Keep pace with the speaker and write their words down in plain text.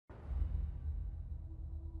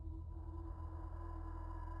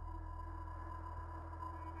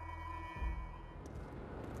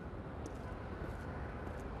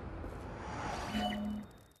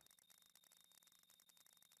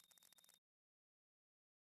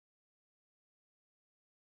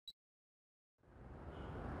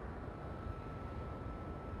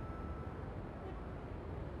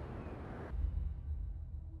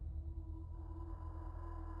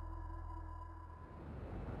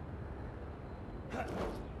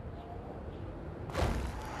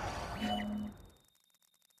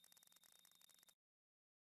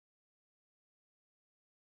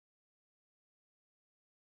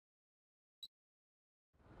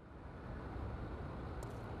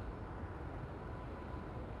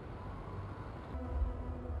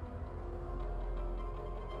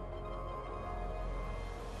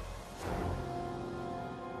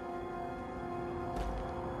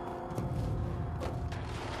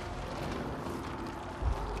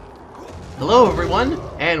Hello everyone,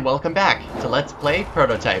 and welcome back to Let's Play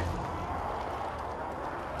Prototype.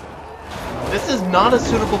 This is not a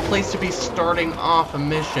suitable place to be starting off a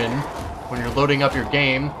mission when you're loading up your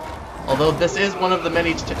game, although this is one of the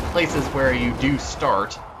many places where you do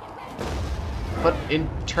start. But in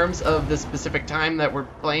terms of the specific time that we're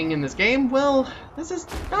playing in this game, well, this is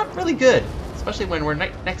not really good, especially when we're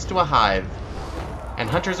next to a hive. And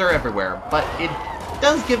hunters are everywhere, but it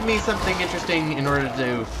does give me something interesting in order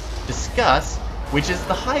to discuss, which is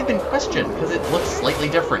the hive in question, because it looks slightly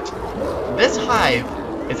different. This hive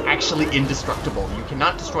is actually indestructible. You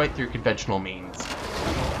cannot destroy it through conventional means.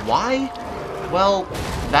 Why? Well,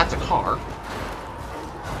 that's a car.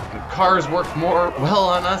 And cars work more well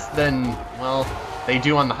on us than, well, they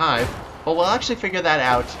do on the hive. But we'll actually figure that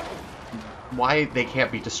out, why they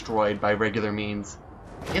can't be destroyed by regular means,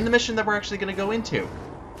 in the mission that we're actually going to go into.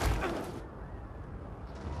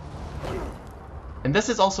 And this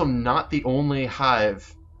is also not the only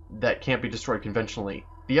hive that can't be destroyed conventionally.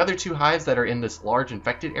 The other two hives that are in this large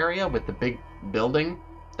infected area with the big building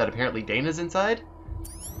that apparently Dana's inside,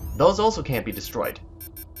 those also can't be destroyed.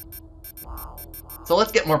 So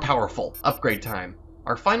let's get more powerful. Upgrade time.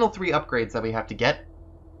 Our final 3 upgrades that we have to get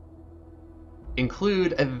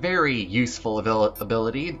include a very useful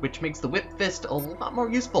ability, which makes the Whip Fist a lot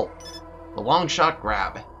more useful. The Long Shot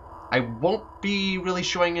Grab. I won't be really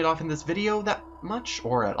showing it off in this video that much,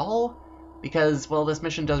 or at all, because, well, this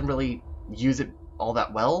mission doesn't really use it all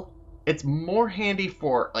that well. It's more handy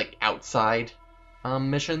for, like, outside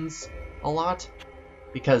missions a lot,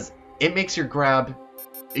 because it makes your grab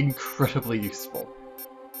incredibly useful.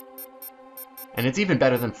 And it's even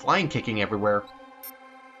better than flying kicking everywhere.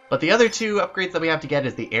 But the other 2 upgrades that we have to get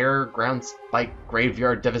is the Air Ground Spike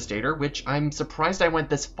Graveyard Devastator, which I'm surprised I went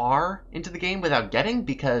this far into the game without getting,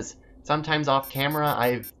 because sometimes off camera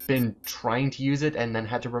I've been trying to use it and then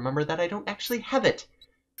had to remember that I don't actually have it.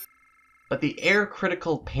 But the Air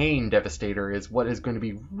Critical Pain Devastator is what is going to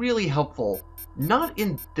be really helpful, not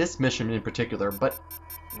in this mission in particular, but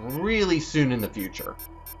really soon in the future.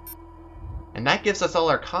 And that gives us all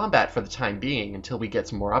our combat for the time being until we get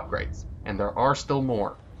some more upgrades, and there are still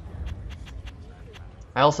more.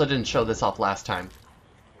 I also didn't show this off last time.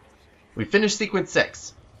 We finished Sequence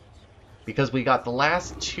 6, because we got the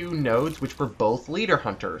last 2 nodes, which were both leader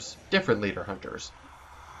hunters, different leader hunters.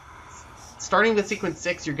 Starting with Sequence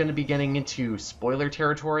 6, you're going to be getting into spoiler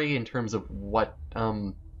territory in terms of what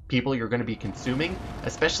people you're going to be consuming,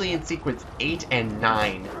 especially in Sequence 8 and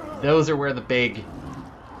 9. Those are where the big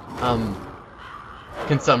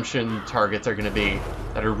consumption targets are going to be,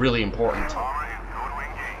 that are really important.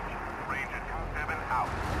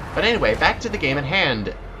 But anyway, back to the game at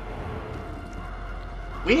hand.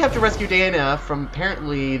 We have to rescue Dana from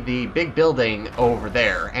apparently the big building over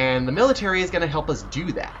there, and the military is going to help us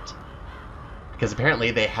do that. Because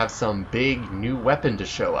apparently they have some big new weapon to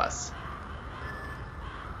show us.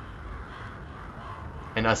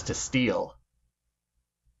 And us to steal.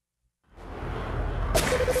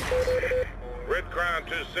 Red Crown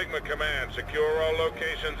 2 Sigma Command, secure all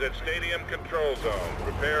locations at Stadium Control Zone.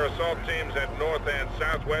 Prepare assault teams at north and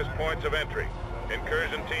southwest points of entry.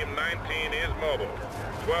 Incursion Team 19 is mobile.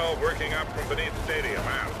 12 working up from beneath Stadium.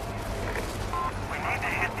 Out. We need to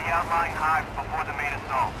hit the outlying hives before the main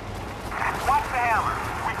assault. Watch the hammer.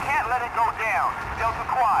 We can't let it go down. Delta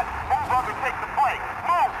Quad, move up and take the flank.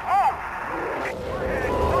 Move! Move!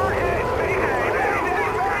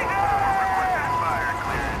 Fire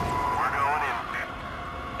clearance. We're going in.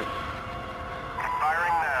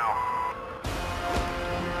 Firing now.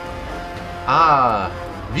 Ah,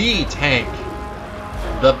 the tank.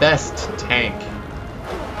 The best tank.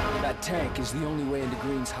 That tank is the only way into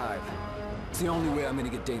Green's hive. It's the only way I'm gonna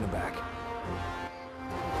get Dana back.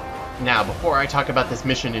 Now, before I talk about this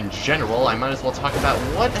mission in general, I might as well talk about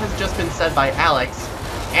what has just been said by Alex,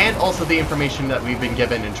 and also the information that we've been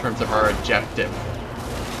given in terms of our objective.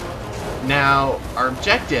 Now, our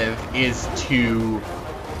objective is to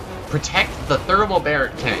protect the thermal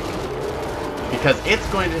barrack tank, because it's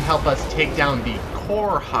going to help us take down the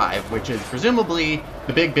core hive, which is presumably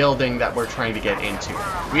the big building that we're trying to get into.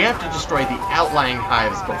 We have to destroy the outlying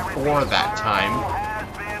hives before that time.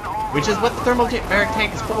 which is what the thermobaric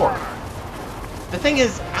tank is for. The thing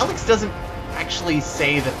is, Alex doesn't actually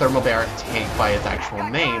say the thermobaric tank by its actual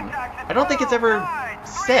name. I don't think it's ever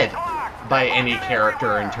said by any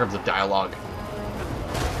character in terms of dialogue.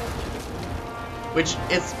 Which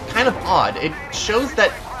is kind of odd. It shows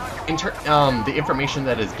that the information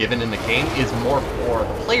that is given in the game is more for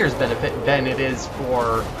the player's benefit than it is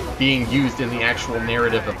for being used in the actual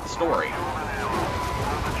narrative of the story.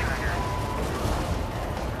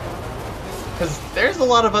 Because there's a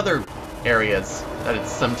lot of other areas that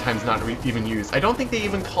it's sometimes not even used. I don't think they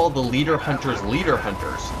even call the leader hunters leader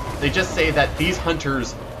hunters. They just say that these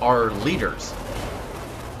hunters are leaders.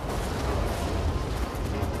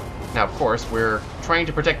 Now, of course, we're trying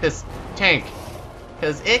to protect this tank,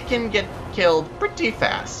 because it can get killed pretty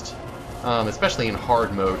fast, especially in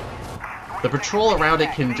hard mode. The patrol around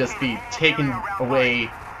it can just be taken away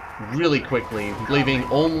really quickly, leaving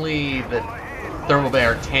only the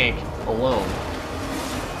thermobaric tank alone.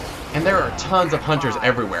 And there are tons of hunters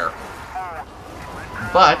everywhere.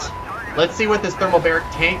 But let's see what this thermobaric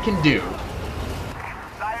tank can do.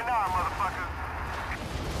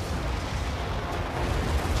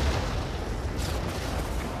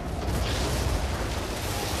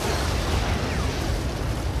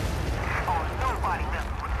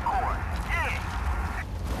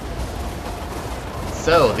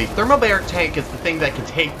 So, the thermobaric tank is the thing that can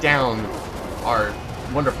take down our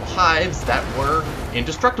wonderful hives that were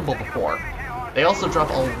indestructible before. They also drop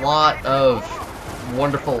a lot of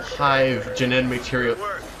wonderful hive genetic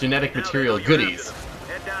material goodies.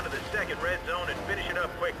 Head down to the second red zone and finish it up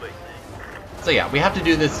quickly. So yeah, we have to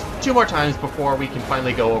do this 2 more times before we can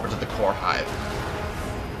finally go over to the core hive.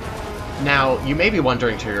 Now, you may be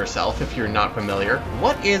wondering to yourself, if you're not familiar,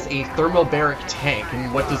 what is a thermobaric tank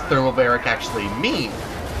and what does thermobaric actually mean?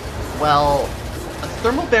 Well, a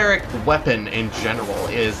thermobaric weapon in general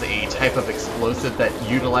is a type of explosive that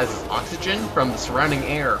utilizes oxygen from the surrounding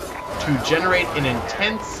air to generate an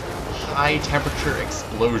intense, high-temperature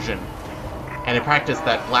explosion. And in practice,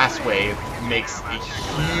 that blast wave makes a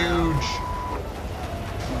huge,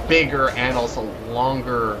 bigger, and also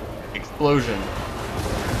longer explosion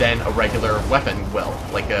than a regular weapon will,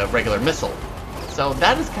 like a regular missile. So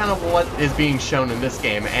that is kind of what is being shown in this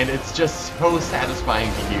game, and it's just so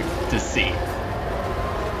satisfying to see.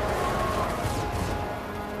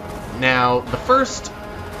 Now, the first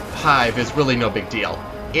hive is really no big deal.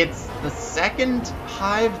 It's the second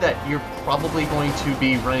hive that you're probably going to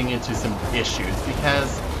be running into some issues,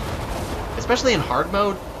 because, especially in hard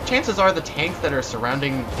mode, chances are the tanks that are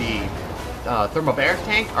surrounding the thermobaric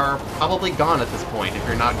tank are probably gone at this point if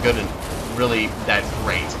you're not good and really that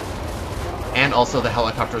great. And also the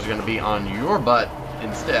helicopters are going to be on your butt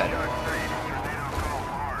instead.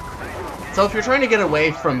 So if you're trying to get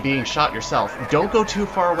away from being shot yourself, don't go too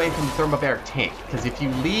far away from the thermobaric tank, because if you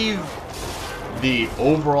leave the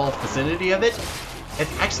overall vicinity of it,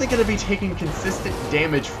 it's actually going to be taking consistent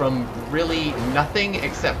damage from really nothing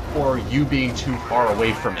except for you being too far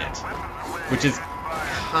away from it, which is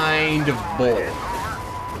kind of bold.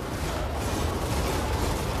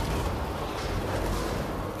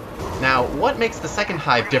 Now, what makes the second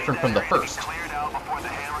hive different from the first?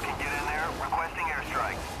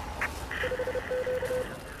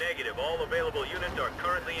 Negative. All available units are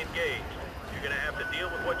currently engaged. You're gonna have to deal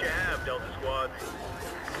with what you have, Delta Squad.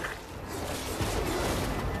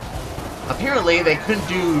 Apparently, they couldn't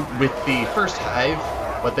do with the first hive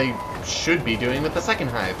what they should be doing with the second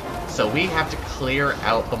hive. So we have to clear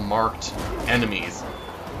out the marked enemies,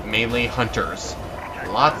 mainly hunters.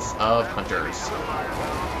 Lots of hunters.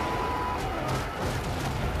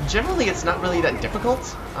 Generally, it's not really that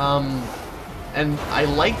difficult, and I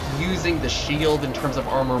like using the shield in terms of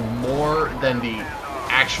armor more than the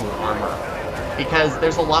actual armor, because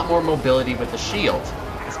there's a lot more mobility with the shield,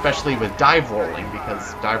 especially with dive rolling,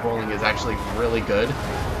 because dive rolling is actually really good,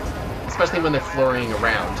 especially when they're flurrying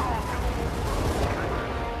around.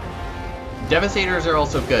 Devastators are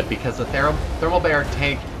also good because the thermobaric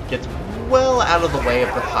tank gets well out of the way of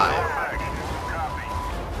the hive.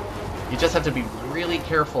 You just have to be really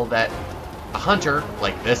careful that a hunter,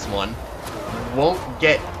 like this one, won't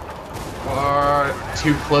get far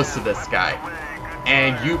too close to this guy.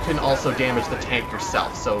 And you can also damage the tank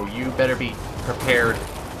yourself, so you better be prepared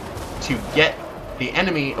to get the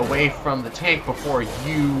enemy away from the tank before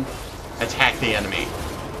you attack the enemy,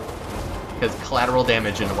 because collateral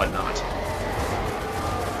damage and whatnot.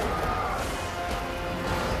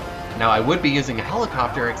 Now, I would be using a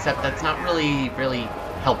helicopter, except that's not really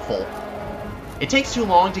helpful. It takes too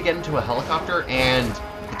long to get into a helicopter, and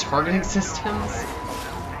the targeting systems,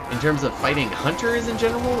 in terms of fighting hunters in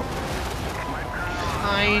general,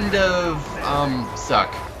 kind of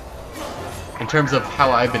suck in terms of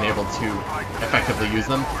how I've been able to effectively use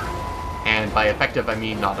them. And by effective, I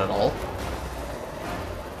mean not at all.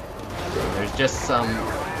 There's just some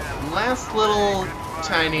last little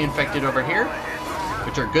tiny infected over here,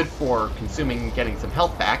 which are good for consuming and getting some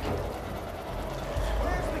health back.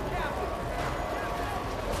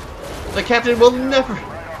 The captain will never...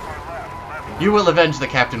 You will avenge the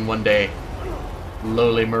captain one day,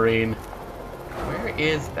 lowly marine. Where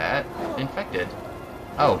is that infected?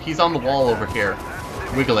 Oh, he's on the wall over here,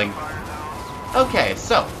 wiggling. Okay,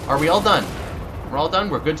 so, are we all done? We're all done?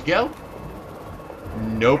 We're good to go?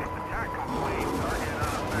 Nope.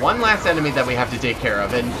 One last enemy that we have to take care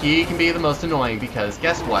of, and he can be the most annoying because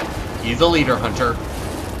guess what? He's a leader hunter.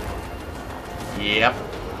 Yep.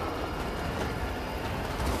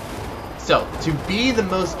 So, to be the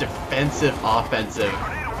most defensive, offensive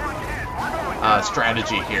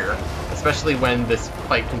strategy here, especially when this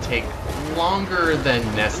fight can take longer than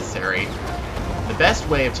necessary, the best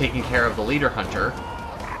way of taking care of the leader hunter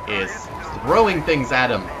is throwing things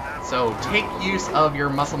at him. So take use of your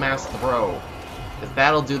muscle mass throw, because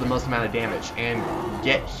that'll do the most amount of damage, and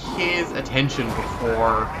get his attention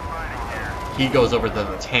before he goes over to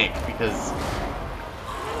the tank, because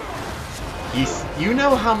you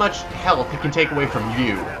know how much health he can take away from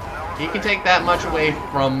you. He can take that much away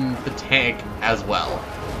from the tank as well.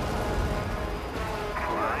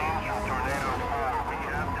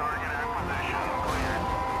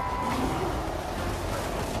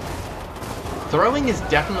 Throwing is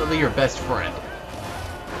definitely your best friend.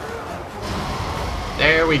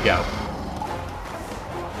 There we go.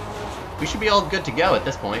 We should be all good to go at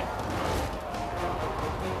this point.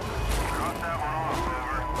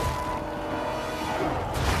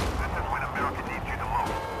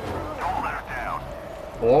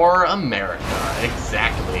 For America,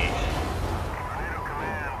 exactly.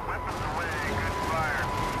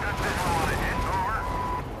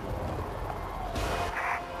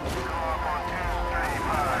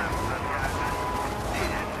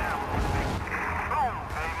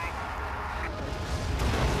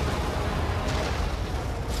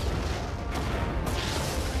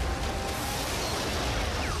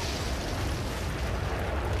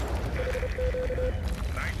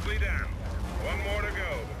 Nicely done. One more to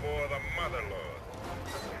go before the Motherlode.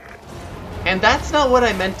 And that's not what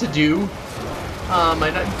I meant to do.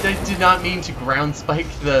 I did not mean to ground spike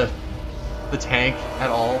the tank at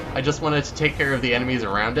all. I just wanted to take care of the enemies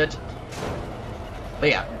around it. But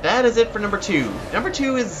yeah, that is it for number 2. Number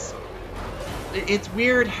 2 is... It's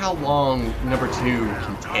weird how long number 2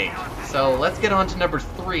 can take. So let's get on to number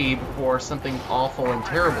 3 before something awful and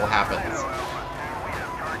terrible happens.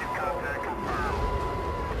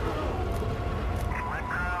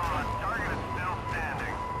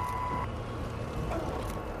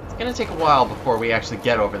 It's gonna take a while before we actually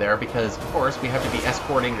get over there because, of course, we have to be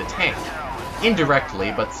escorting the tank.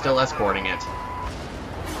 Indirectly, but still escorting it.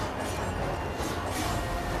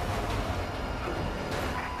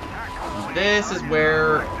 This is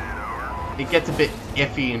where it gets a bit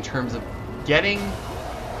iffy in terms of getting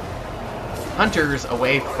hunters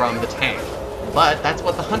away from the tank. But that's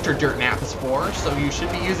what the hunter dirt nap is for, so you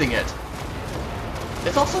should be using it.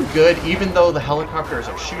 It's also good, even though the helicopters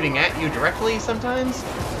are shooting at you directly sometimes,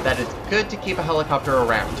 that it's good to keep a helicopter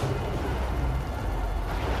around.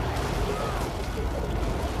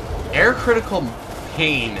 Air critical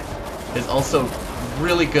pain is also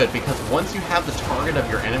really good because once you have the target of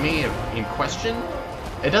your enemy in question,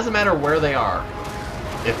 it doesn't matter where they are.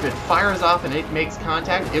 If it fires off and it makes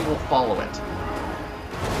contact, it will follow it.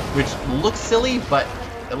 Which looks silly, but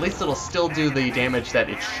at least it'll still do the damage that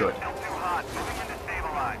it should.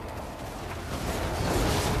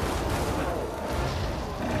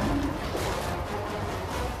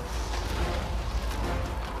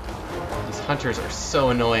 These hunters are so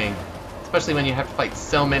annoying, especially when you have to fight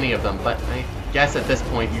so many of them, but I guess at this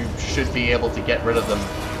point you should be able to get rid of them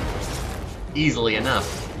easily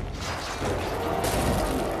enough.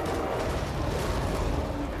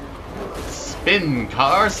 Spin,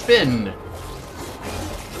 car, spin!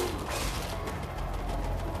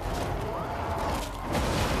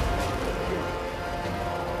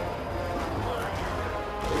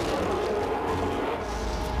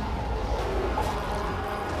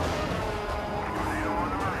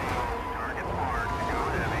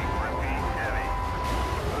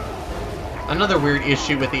 Another weird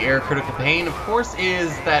issue with the air critical pain, of course, is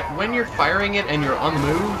that when you're firing it and you're on the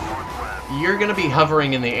move, you're gonna be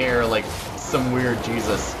hovering in the air like some weird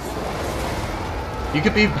Jesus. You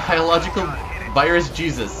could be biological virus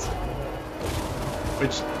Jesus,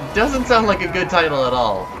 which doesn't sound like a good title at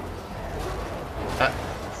all.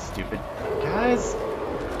 stupid guys.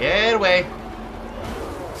 Get away.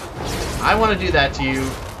 I want to do that to you.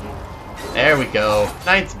 There we go.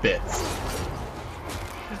 Nice bits.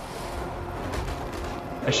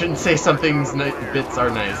 I shouldn't say something's bits are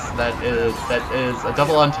nice. That is a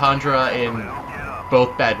double entendre in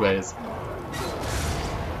both bad ways.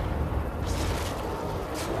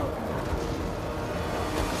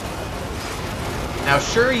 Now,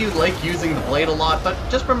 sure, you like using the blade a lot, but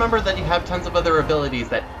just remember that you have tons of other abilities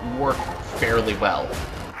that work fairly well.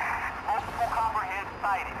 Multiple copperheads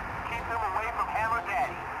sighted. Keep them away from Hammer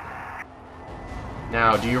Daddy.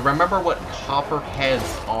 Now, do you remember what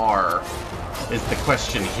copperheads are, is the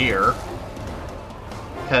question here.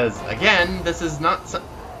 Because, again, this is not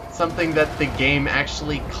something that the game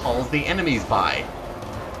actually calls the enemies by.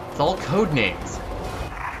 It's all code names. Shit,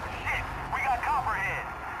 we got copperheads.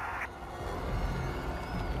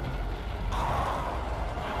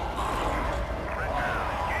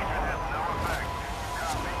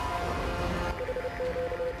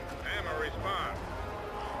 Hammer, respond.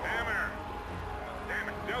 Hammer! Damn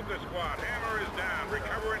it, Delta Squad, Hammer is down.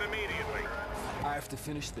 Recover it immediately. I have to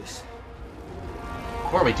finish this.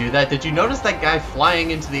 Before we do that, did you notice that guy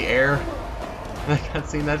flying into the air? That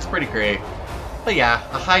cutscene, that's pretty great. But yeah,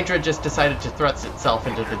 a Hydra just decided to thrust itself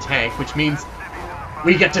into the tank, which means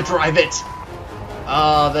we get to drive it!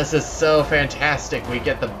 Oh, this is so fantastic. We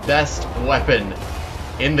get the best weapon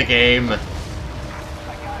in the game.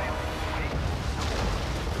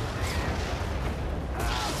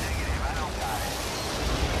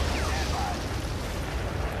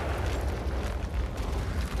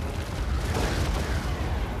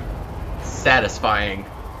 Satisfying.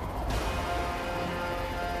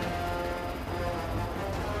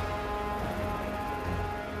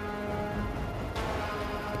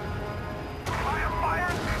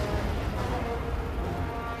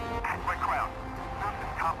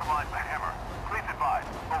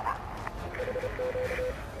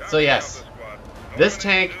 So yes, this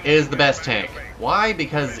tank is the best tank. Why?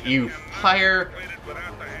 Because you fire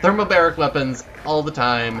thermobaric weapons all the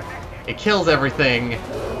time, it kills everything,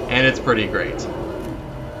 and it's pretty great.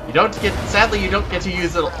 Sadly you don't get to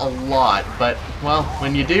use it a lot, but, well,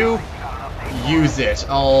 when you do, use it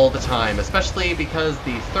all the time, especially because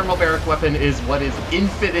the thermobaric weapon is what is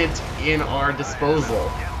infinite in our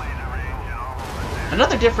disposal.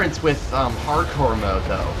 Another difference with hardcore mode,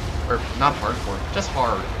 though, or not hardcore, just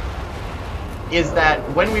hard, is that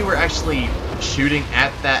when we were actually shooting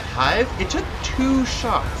at that hive, it took 2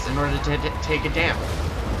 shots in order to take it down.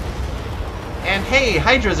 And hey,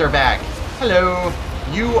 Hydras are back! Hello!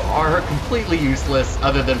 You are completely useless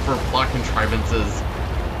other than for plot contrivances.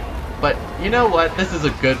 But you know what? This is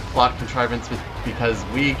a good plot contrivance because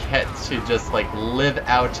we get to just like live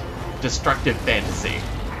out destructive fantasy.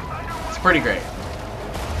 It's pretty great.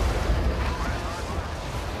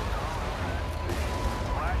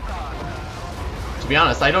 To be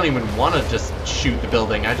honest, I don't even want to just shoot the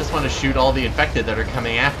building. I just want to shoot all the infected that are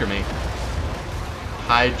coming after me.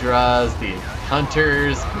 Hydras, the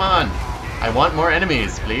hunters, come on. I want more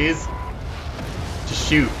enemies, please. To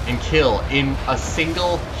shoot and kill in a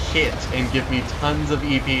single hit and give me tons of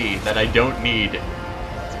EP that I don't need.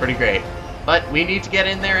 It's pretty great. But we need to get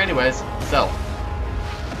in there anyways, so.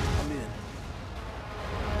 I'm in.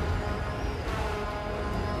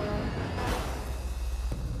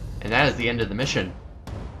 And that is the end of the mission.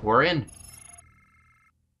 We're in.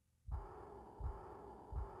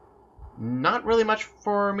 Not really much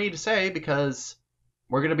for me to say because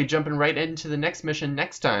we're going to be jumping right into the next mission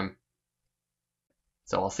next time.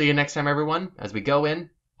 So I'll see you next time, everyone, as we go in,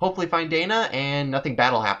 hopefully find Dana, and nothing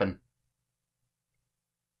bad will happen.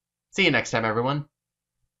 See you next time, everyone.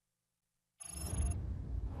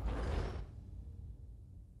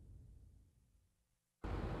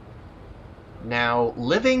 Now,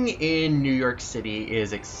 living in New York City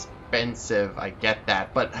is expensive, I get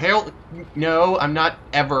that, but hell, no, I'm not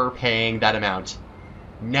ever paying that amount.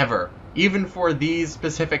 Never. Even for these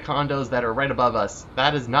specific condos that are right above us,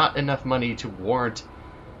 that is not enough money to warrant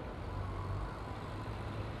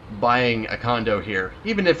buying a condo here,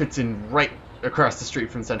 even if it's in right across the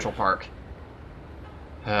street from Central Park.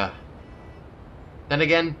 Then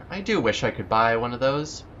again, I do wish I could buy one of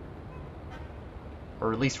those.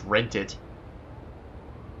 Or at least rent it.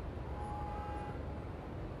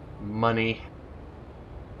 Money.